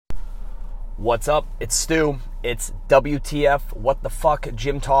What's up? It's Stu. It's WTF, What the Fuck,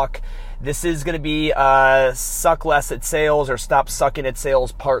 Gym Talk. This is going to be Suck Less at Sales or Stop Sucking at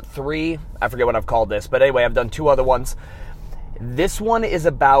Sales Part 3. I forget what I've called this, but anyway, I've done two other ones. This one is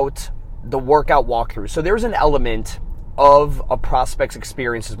about the workout walkthrough. So there's an element of a prospect's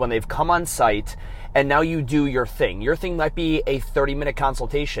experiences when they've come on site and now you do your thing. Your thing might be a 30-minute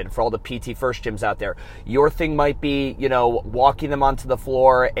consultation for all the PT First gyms out there. Your thing might be, walking them onto the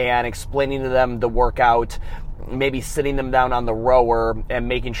floor and explaining to them the workout, maybe sitting them down on the rower and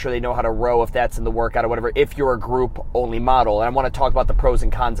making sure they know how to row if that's in the workout or whatever, if you're a group-only model. And I want to talk about the pros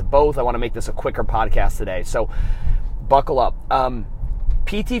and cons of both. I want to make this a quicker podcast today, so buckle up.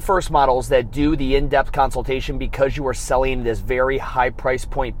 PT First models that do the in-depth consultation because you are selling this very high price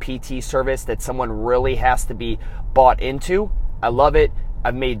point PT service that someone really has to be bought into. I love it.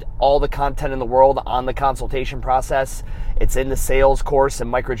 I've made all the content in the world on the consultation process. It's in the sales course in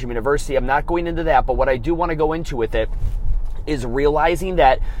Microgym University. I'm not going into that, but what I do want to go into with it is realizing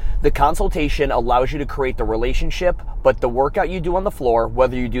that the consultation allows you to create the relationship, but the workout you do on the floor,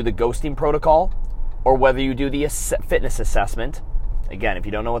 whether you do the ghosting protocol or whether you do the fitness assessment, again, if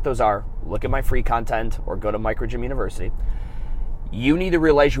you don't know what those are, look at my free content or go to Microgym University. You need to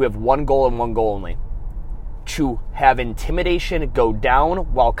realize you have one goal and one goal only: to have intimidation go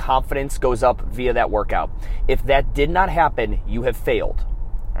down while confidence goes up via that workout. If that did not happen, you have failed.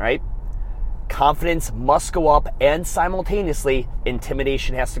 All right? Confidence must go up, and simultaneously,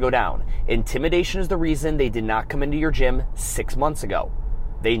 intimidation has to go down. Intimidation is the reason they did not come into your gym 6 months ago.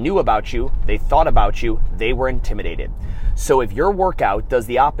 They knew about you, they thought about you, they were intimidated. So if your workout does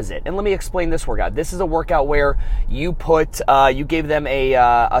the opposite, and let me explain this workout. This is a workout where you gave them a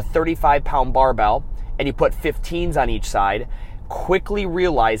 35-pound barbell, and you put 15s on each side, quickly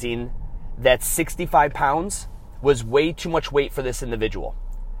realizing that 65 pounds was way too much weight for this individual.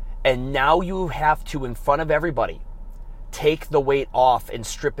 And now you have to, in front of everybody, take the weight off and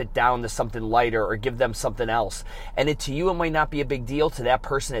strip it down to something lighter or give them something else. And to you, it might not be a big deal. To that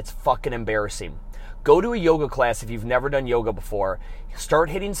person, it's fucking embarrassing. Go to a yoga class if you've never done yoga before.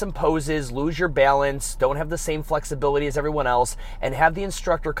 Start hitting some poses, lose your balance, don't have the same flexibility as everyone else, and have the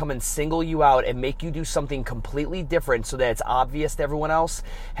instructor come and single you out and make you do something completely different so that it's obvious to everyone else.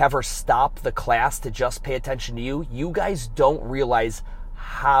 Have her stop the class to just pay attention to you. You guys don't realize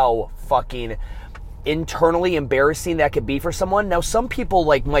how fucking internally embarrassing that could be for someone. Now, some people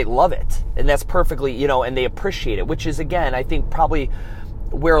might love it, and that's perfectly, and they appreciate it, which is, again, I think probably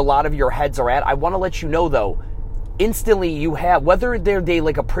where a lot of your heads are at. I want to let you know, though, instantly you have, whether they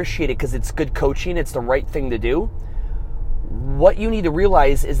appreciate it because it's good coaching, it's the right thing to do, what you need to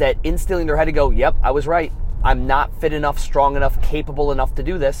realize is that instantly in their head to go, yep, I was right. I'm not fit enough, strong enough, capable enough to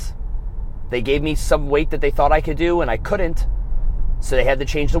do this. They gave me some weight that they thought I could do, and I couldn't. So they had to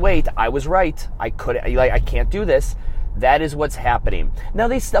change the weight. I was right. I can't do this. That is what's happening. Now,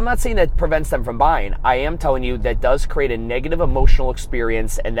 I'm not saying that prevents them from buying. I am telling you that does create a negative emotional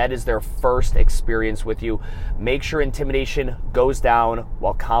experience, and that is their first experience with you. Make sure intimidation goes down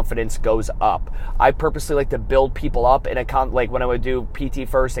while confidence goes up. I purposely like to build people up in when I would do PT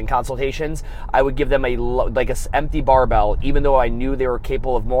First and consultations, I would give them a empty barbell, even though I knew they were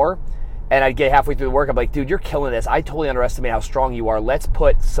capable of more. And I'd get halfway through the work, I'm like, dude, you're killing this. I totally underestimate how strong you are. Let's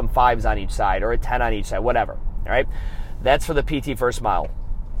put some 5s on each side or a 10 on each side, whatever. All right? That's for the PT First model.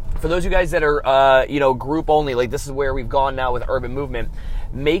 For those of you guys that are, group only, this is where we've gone now with Urban Movement,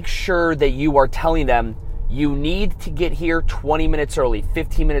 make sure that you are telling them you need to get here 20 minutes early,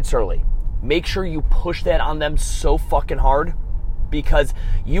 15 minutes early. Make sure you push that on them so fucking hard, because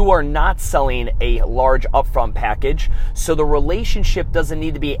you are not selling a large upfront package, so the relationship doesn't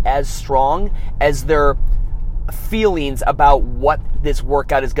need to be as strong as their feelings about what this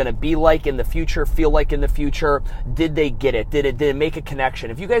workout is going to be like in the future, feel like in the future. Did they get it? Did it make a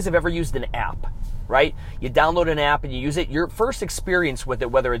connection? If you guys have ever used an app, right? You download an app and you use it, your first experience with it,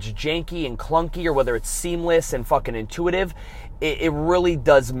 whether it's janky and clunky or whether it's seamless and fucking intuitive, it really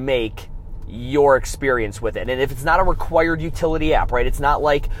does make your experience with it. And if it's not a required utility app, right? It's not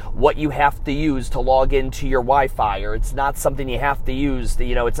like what you have to use to log into your Wi-Fi, or it's not something you have to use to,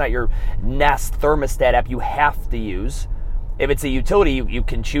 it's not your Nest thermostat app you have to use. If it's a utility, you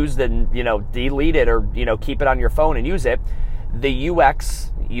can choose to, delete it or, keep it on your phone and use it. The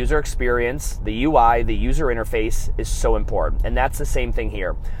UX, user experience, the UI, the user interface is so important. And that's the same thing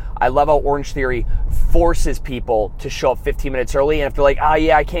here. I love how Orange Theory forces people to show up 15 minutes early. And if they're like,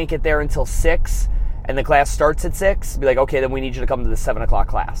 I can't get there until 6, and the class starts at 6, be like, okay, then we need you to come to the 7 o'clock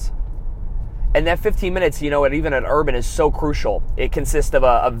class. And that 15 minutes, even at Urban, is so crucial. It consists of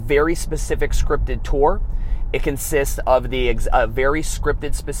a very specific scripted tour. It consists of a very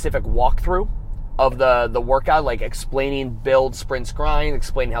scripted, specific walkthrough of the workout, like explaining build, sprints, grind,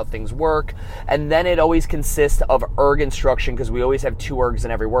 explaining how things work. And then it always consists of erg instruction, because we always have 2 ergs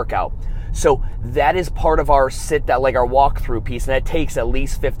in every workout. So that is part of our our walkthrough piece, and that takes at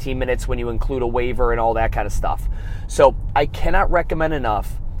least 15 minutes when you include a waiver and all that kind of stuff. So I cannot recommend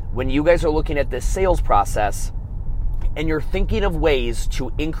enough, when you guys are looking at this sales process and you're thinking of ways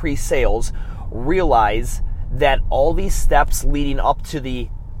to increase sales, realize that all these steps leading up to the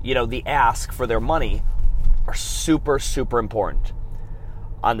ask for their money are super, super important.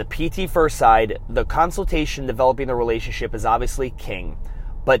 On the PT First side, the consultation, developing the relationship is obviously king,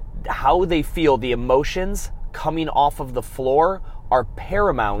 but how they feel, the emotions coming off of the floor are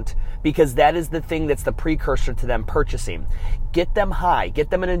paramount, because that is the thing that's the precursor to them purchasing. Get them high, get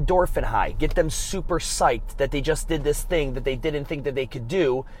them an endorphin high, get them super psyched that they just did this thing that they didn't think that they could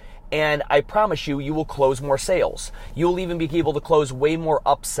do. And I promise you, you will close more sales. You will even be able to close way more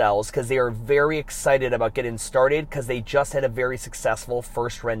upsells, because they are very excited about getting started, because they just had a very successful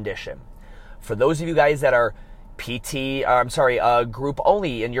first rendition. For those of you guys that are group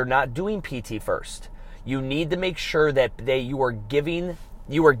only, and you're not doing PT First, you need to make sure that you are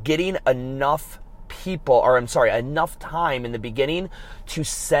getting enough enough time in the beginning to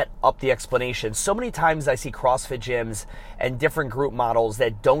set up the explanation. So many times I see CrossFit gyms and different group models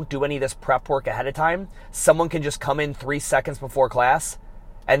that don't do any of this prep work ahead of time. Someone can just come in 3 seconds before class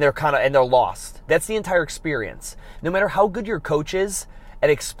and they're lost. That's the entire experience. No matter how good your coach is at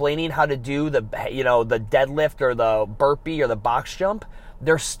explaining how to do the deadlift or the burpee or the box jump,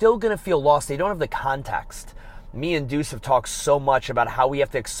 they're still going to feel lost. They don't have the context. Me and Deuce have talked so much about how we have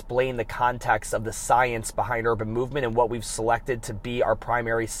to explain the context of the science behind urban movement and what we've selected to be our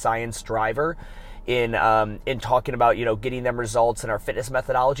primary science driver in talking about, getting them results in our fitness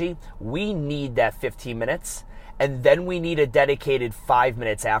methodology. We need that 15 minutes, and then we need a dedicated 5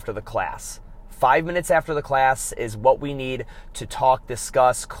 minutes after the class. 5 minutes after the class is what we need to talk,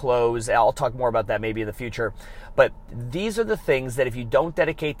 discuss, close. I'll talk more about that maybe in the future. But these are the things that if you don't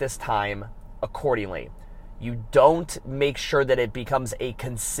dedicate this time accordingly, you don't make sure that it becomes a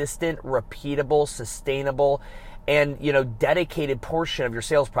consistent, repeatable, sustainable, and dedicated portion of your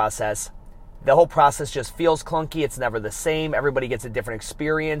sales process, the whole process just feels clunky. It's never the same. Everybody gets a different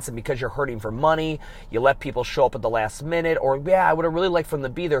experience, and because you're hurting for money, you let people show up at the last minute, or I would have really liked for them to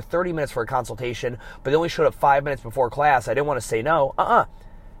be there 30 minutes for a consultation, but they only showed up 5 minutes before class. I didn't want to say no.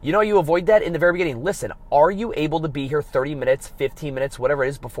 You avoid that in the very beginning. Listen, are you able to be here 30 minutes, 15 minutes, whatever it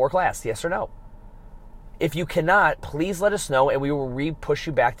is before class? Yes or no? If you cannot, please let us know, and we will push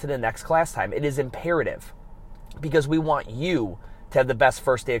you back to the next class time. It is imperative, because we want you to have the best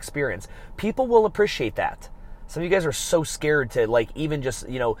first day experience. People will appreciate that. Some of you guys are so scared to even just,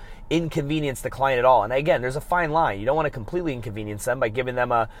 inconvenience the client at all. And again, there's a fine line. You don't want to completely inconvenience them by giving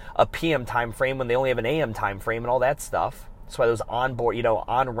them a PM time frame when they only have an AM time frame and all that stuff. That's why those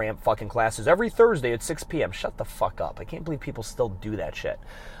on-ramp fucking classes every Thursday at 6 p.m. Shut the fuck up. I can't believe people still do that shit.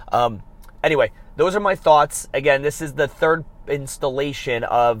 Anyway, those are my thoughts. Again, this is the 3rd installation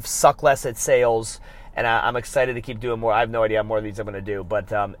of Suck Less at Sales, and I'm excited to keep doing more. I have no idea how more of these I'm going to do.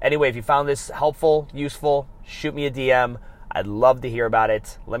 But anyway, if you found this helpful, useful, shoot me a DM. I'd love to hear about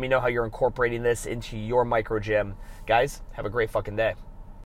it. Let me know how you're incorporating this into your micro gym. Guys, have a great fucking day.